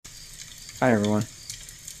Hi, everyone.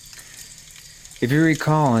 If you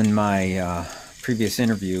recall in my previous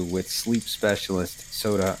interview with sleep specialist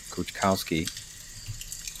Soda Kuchkowski,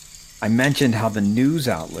 I mentioned how the news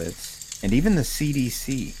outlets and even the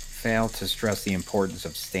CDC fail to stress the importance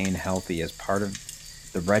of staying healthy as part of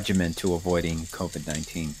the regimen to avoiding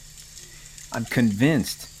COVID-19. I'm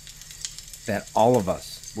convinced that all of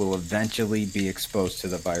us will eventually be exposed to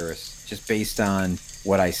the virus just based on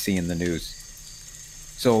what I see in the news.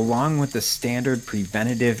 So, along with the standard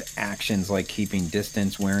preventative actions like keeping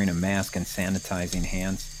distance, wearing a mask, and sanitizing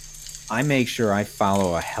hands, I make sure I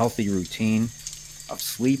follow a healthy routine of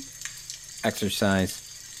sleep,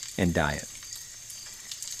 exercise, and diet.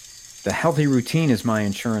 The healthy routine is my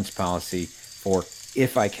insurance policy for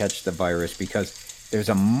if I catch the virus because there's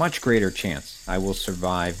a much greater chance I will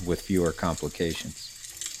survive with fewer complications.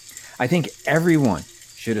 I think everyone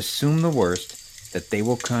should assume the worst, that they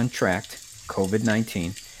will contract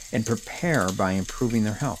COVID-19 and prepare by improving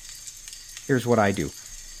their health. Here's what I do,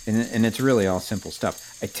 and it's really all simple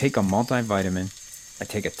stuff. I take a multivitamin, I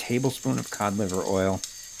take a tablespoon of cod liver oil,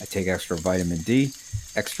 I take extra vitamin D,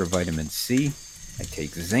 extra vitamin C, I take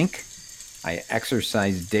zinc, I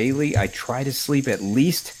exercise daily, I try to sleep at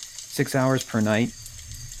least 6 hours per night,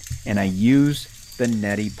 and I use the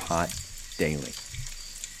neti-pot daily.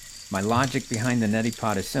 My logic behind the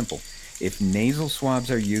neti-pot is simple. If nasal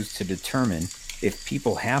swabs are used to determine if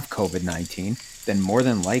people have COVID-19, then more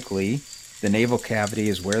than likely the nasal cavity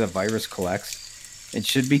is where the virus collects. It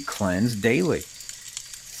should be cleansed daily.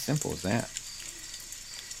 Simple as that.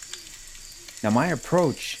 Now, my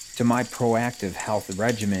approach to my proactive health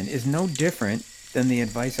regimen is no different than the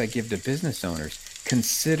advice I give to business owners.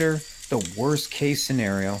 Consider the worst case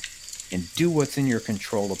scenario and do what's in your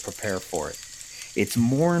control to prepare for it. It's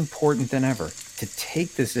more important than ever to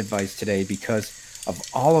take this advice today because of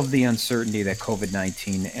all of the uncertainty that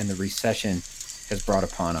COVID-19 and the recession has brought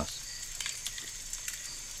upon us.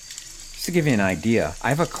 Just to give you an idea, I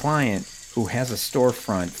have a client who has a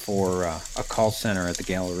storefront for a call center at the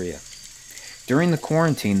Galleria. During the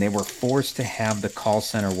quarantine, they were forced to have the call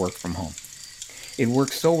center work from home. It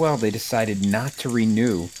worked so well, they decided not to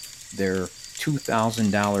renew their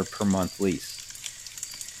 $2,000 per month lease.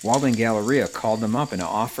 Walden Galleria called them up and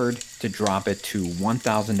offered to drop it to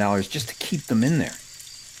 $1,000 just to keep them in there.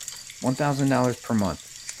 $1,000 per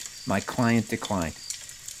month. My client declined.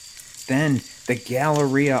 Then the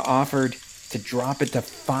Galleria offered to drop it to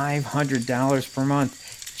 $500 per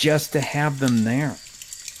month just to have them there.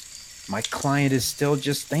 My client is still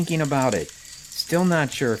just thinking about it. Still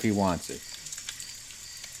not sure if he wants it.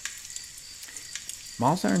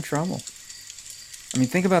 Malls are in trouble. I mean,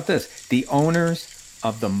 think about this. The owners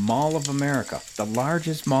of the Mall of America, the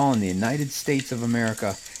largest mall in the United States of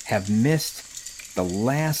America, have missed the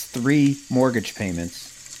last 3 mortgage payments.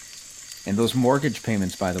 And those mortgage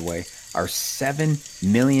payments, by the way, are $7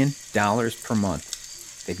 million per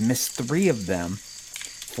month. They've missed 3 of them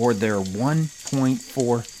for their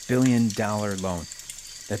 $1.4 billion loan.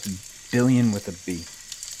 That's billion with a B.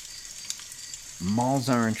 Malls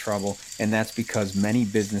are in trouble, and that's because many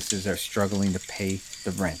businesses are struggling to pay the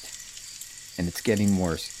rent. And it's getting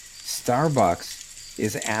worse. Starbucks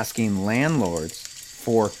is asking landlords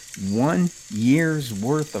for 1 year's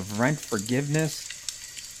worth of rent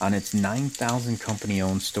forgiveness on its 9,000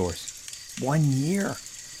 company-owned stores. 1 year.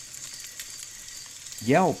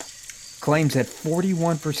 Yelp claims that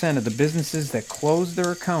 41% of the businesses that closed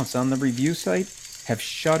their accounts on the review site have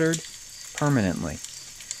shuttered permanently.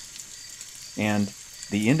 And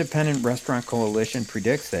the Independent Restaurant Coalition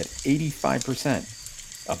predicts that 85%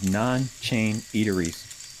 of non-chain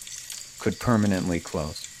eateries could permanently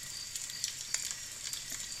close.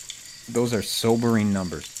 Those are sobering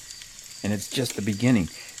numbers, and it's just the beginning.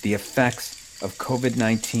 The effects of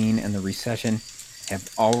COVID-19 and the recession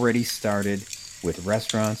have already started with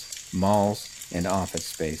restaurants, malls, and office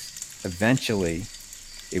space. Eventually,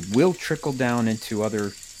 it will trickle down into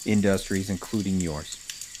other industries, including yours.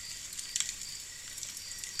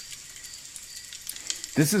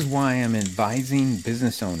 This is why I'm advising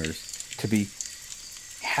business owners to be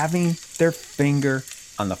having their finger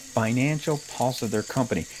on the financial pulse of their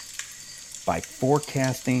company by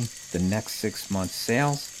forecasting the next 6 months'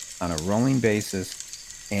 sales on a rolling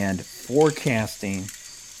basis and forecasting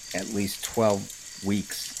at least 12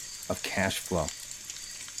 weeks of cash flow.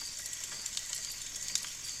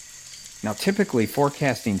 Now, typically,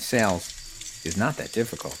 forecasting sales is not that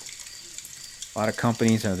difficult. A lot of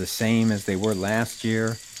companies are the same as they were last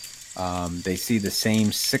year. They see the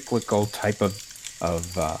same cyclical type of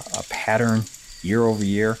a pattern year over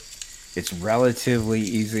year. It's relatively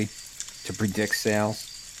easy to predict sales.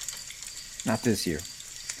 Not this year.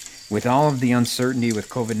 With all of the uncertainty with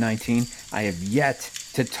COVID-19, I have yet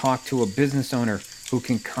to talk to a business owner who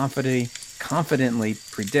can confidently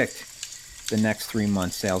predict the next 3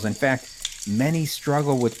 months' sales. In fact, many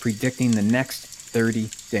struggle with predicting the next 30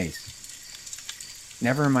 days.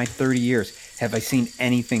 Never in my 30 years have I seen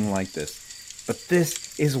anything like this. But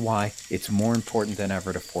this is why it's more important than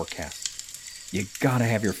ever to forecast. You gotta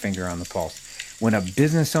have your finger on the pulse. When a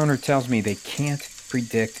business owner tells me they can't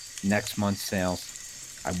predict next month's sales,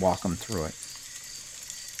 I walk them through it.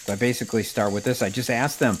 So I basically start with this. I just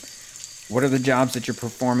ask them, what are the jobs that you're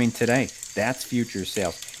performing today? That's future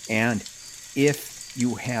sales. And if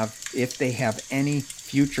they have any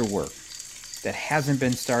future work that hasn't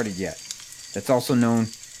been started yet, that's also known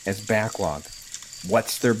as backlog.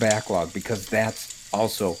 What's their backlog? Because that's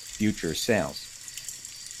also future sales.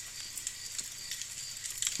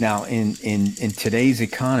 Now, in today's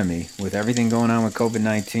economy, with everything going on with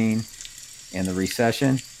COVID-19 and the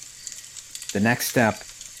recession, the next step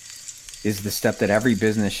is the step that every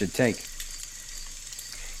business should take.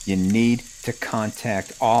 You need to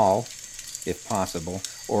contact all, if possible,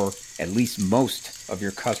 or at least most of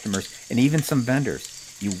your customers and even some vendors.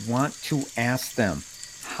 You want to ask them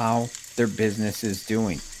how their business is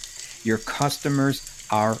doing. Your customers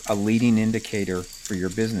are a leading indicator for your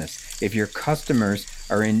business. If your customers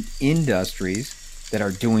are in industries that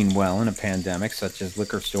are doing well in a pandemic, such as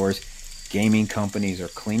liquor stores, gaming companies, or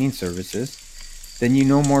cleaning services, then you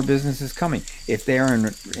know more business is coming. If they are in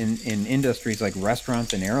industries like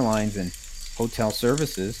restaurants and airlines and hotel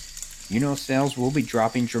services, you know sales will be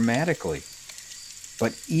dropping dramatically.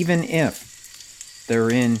 But even if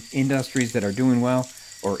they're in industries that are doing well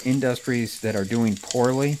or industries that are doing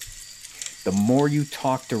poorly, the more you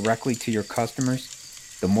talk directly to your customers,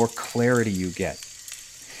 the more clarity you get.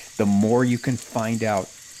 The more you can find out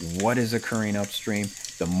what is occurring upstream,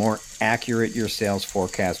 the more accurate your sales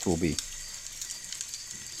forecast will be.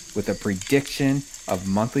 With a prediction of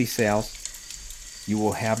monthly sales, you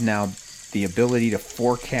will have now the ability to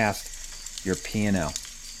forecast your P&L,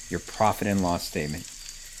 your profit and loss statement.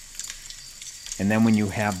 And then when you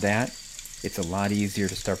have that, it's a lot easier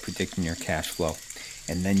to start predicting your cash flow.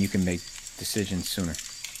 And then you can make decisions sooner.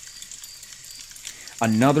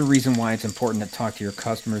 Another reason why it's important to talk to your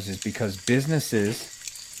customers is because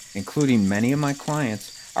businesses, including many of my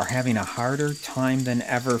clients, are having a harder time than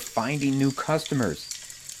ever finding new customers.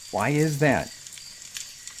 Why is that?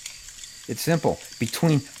 It's simple.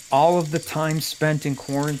 Between all of the time spent in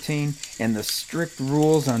quarantine and the strict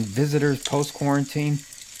rules on visitors post-quarantine,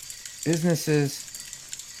 businesses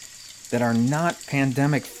that are not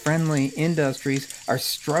pandemic-friendly industries are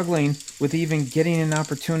struggling with even getting an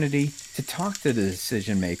opportunity to talk to the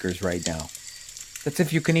decision makers right now. That's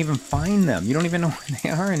if you can even find them. You don't even know where they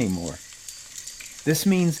are anymore. This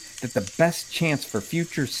means that the best chance for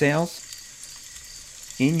future sales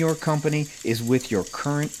in your company is with your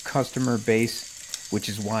current customer base, which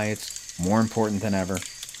is why it's more important than ever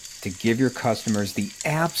to give your customers the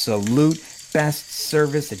absolute best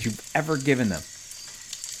service that you've ever given them.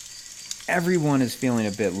 Everyone is feeling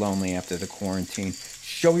a bit lonely after the quarantine.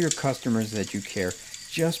 Show your customers that you care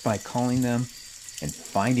just by calling them and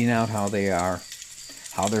finding out how they are,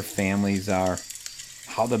 how their families are,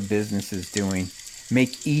 how the business is doing.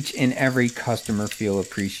 Make each and every customer feel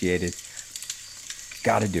appreciated.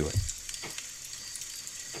 Gotta do it.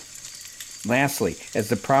 Lastly, as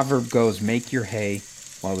the proverb goes, make your hay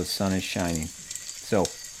while the sun is shining. So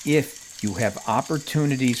if you have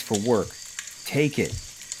opportunities for work, take it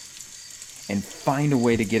and find a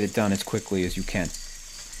way to get it done as quickly as you can.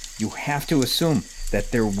 You have to assume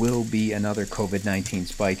that there will be another COVID-19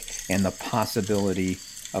 spike and the possibility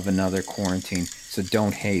of another quarantine. So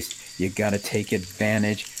don't haste. You got to take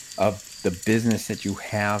advantage of the business that you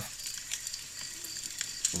have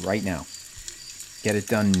right now. Get it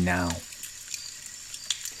done now.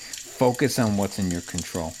 Focus on what's in your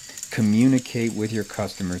control. Communicate with your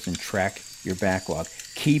customers and track your backlog.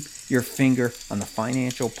 Keep your finger on the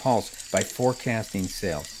financial pulse by forecasting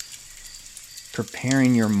sales.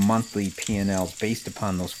 Preparing your monthly P&Ls based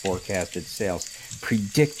upon those forecasted sales.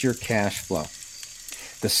 Predict your cash flow.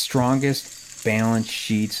 The strongest balance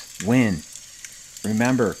sheets win.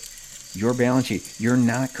 Remember, your balance sheet, you're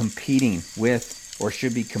not competing with or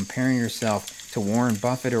should be comparing yourself to Warren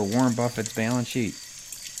Buffett or Warren Buffett's balance sheet.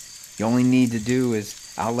 You only need to do is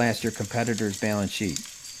outlast your competitor's balance sheet.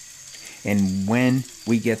 And when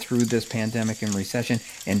we get through this pandemic and recession,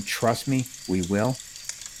 and trust me, we will,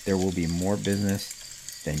 there will be more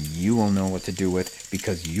business than you will know what to do with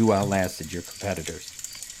because you outlasted your competitors.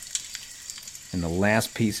 And the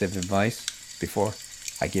last piece of advice before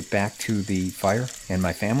I get back to the fire and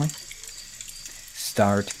my family,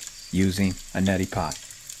 start using a neti-pot.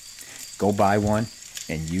 Go buy one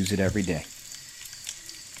and use it every day.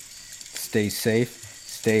 Stay safe,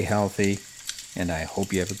 stay healthy, and I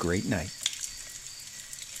hope you have a great night.